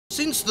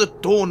Since the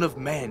dawn of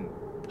men,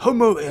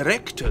 Homo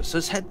erectus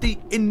has had the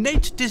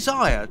innate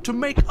desire to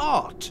make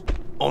art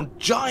on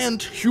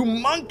giant,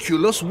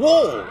 homunculus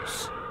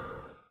walls.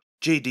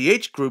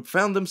 JDH Group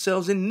found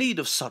themselves in need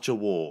of such a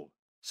wall,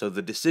 so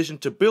the decision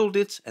to build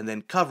it and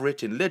then cover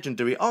it in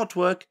legendary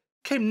artwork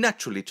came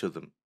naturally to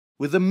them.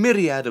 With a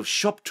myriad of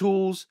shop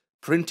tools,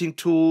 printing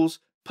tools,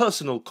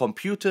 personal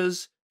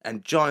computers,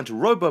 and giant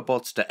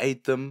robobots to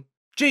aid them,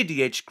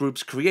 JDH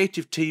Group's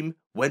creative team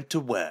went to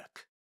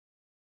work.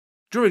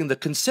 During the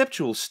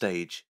conceptual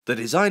stage, the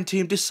design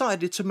team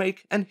decided to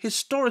make an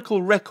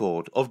historical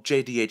record of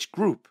JDH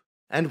Group,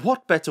 and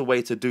what better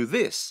way to do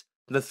this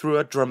than through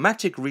a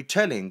dramatic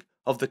retelling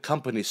of the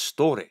company's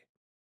story.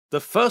 The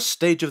first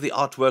stage of the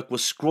artwork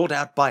was scrawled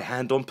out by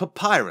hand on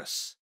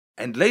papyrus,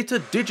 and later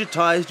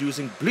digitized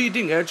using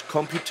bleeding-edge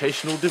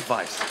computational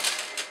devices.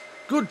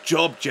 Good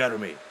job,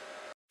 Jeremy!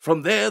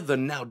 From there, the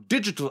now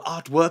digital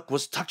artwork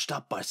was touched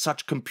up by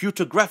such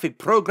computer graphic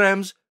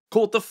programs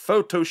called the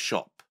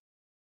Photoshop.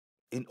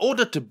 In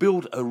order to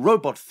build a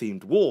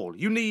robot-themed wall,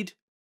 you need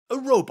a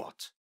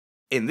robot.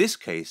 In this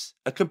case,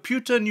 a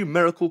computer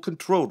numerical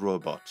controlled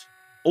robot,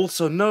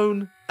 also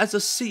known as a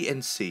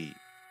CNC.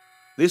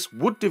 This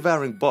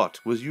wood-devouring bot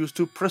was used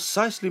to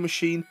precisely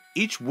machine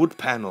each wood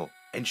panel,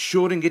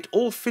 ensuring it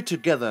all fit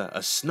together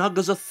as snug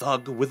as a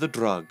thug with a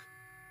drug.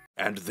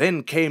 And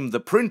then came the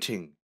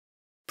printing.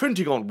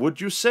 Printing on wood,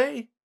 you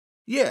say?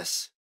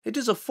 Yes, it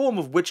is a form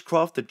of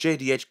witchcraft that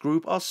JDH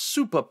Group are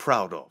super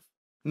proud of.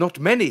 Not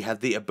many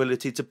had the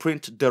ability to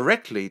print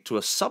directly to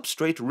a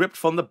substrate ripped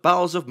from the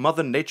bowels of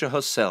Mother Nature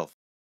herself,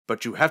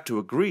 but you have to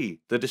agree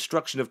the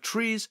destruction of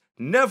trees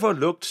never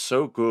looked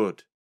so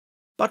good.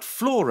 But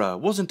flora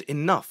wasn't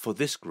enough for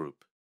this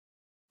group.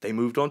 They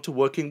moved on to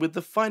working with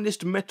the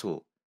finest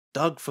metal,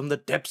 dug from the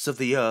depths of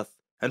the earth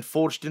and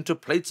forged into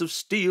plates of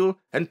steel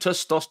and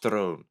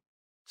testosterone.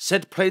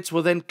 Said plates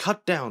were then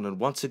cut down and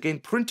once again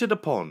printed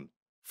upon,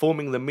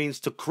 forming the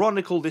means to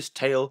chronicle this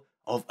tale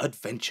of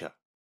adventure.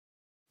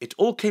 It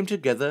all came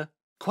together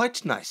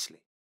quite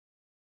nicely.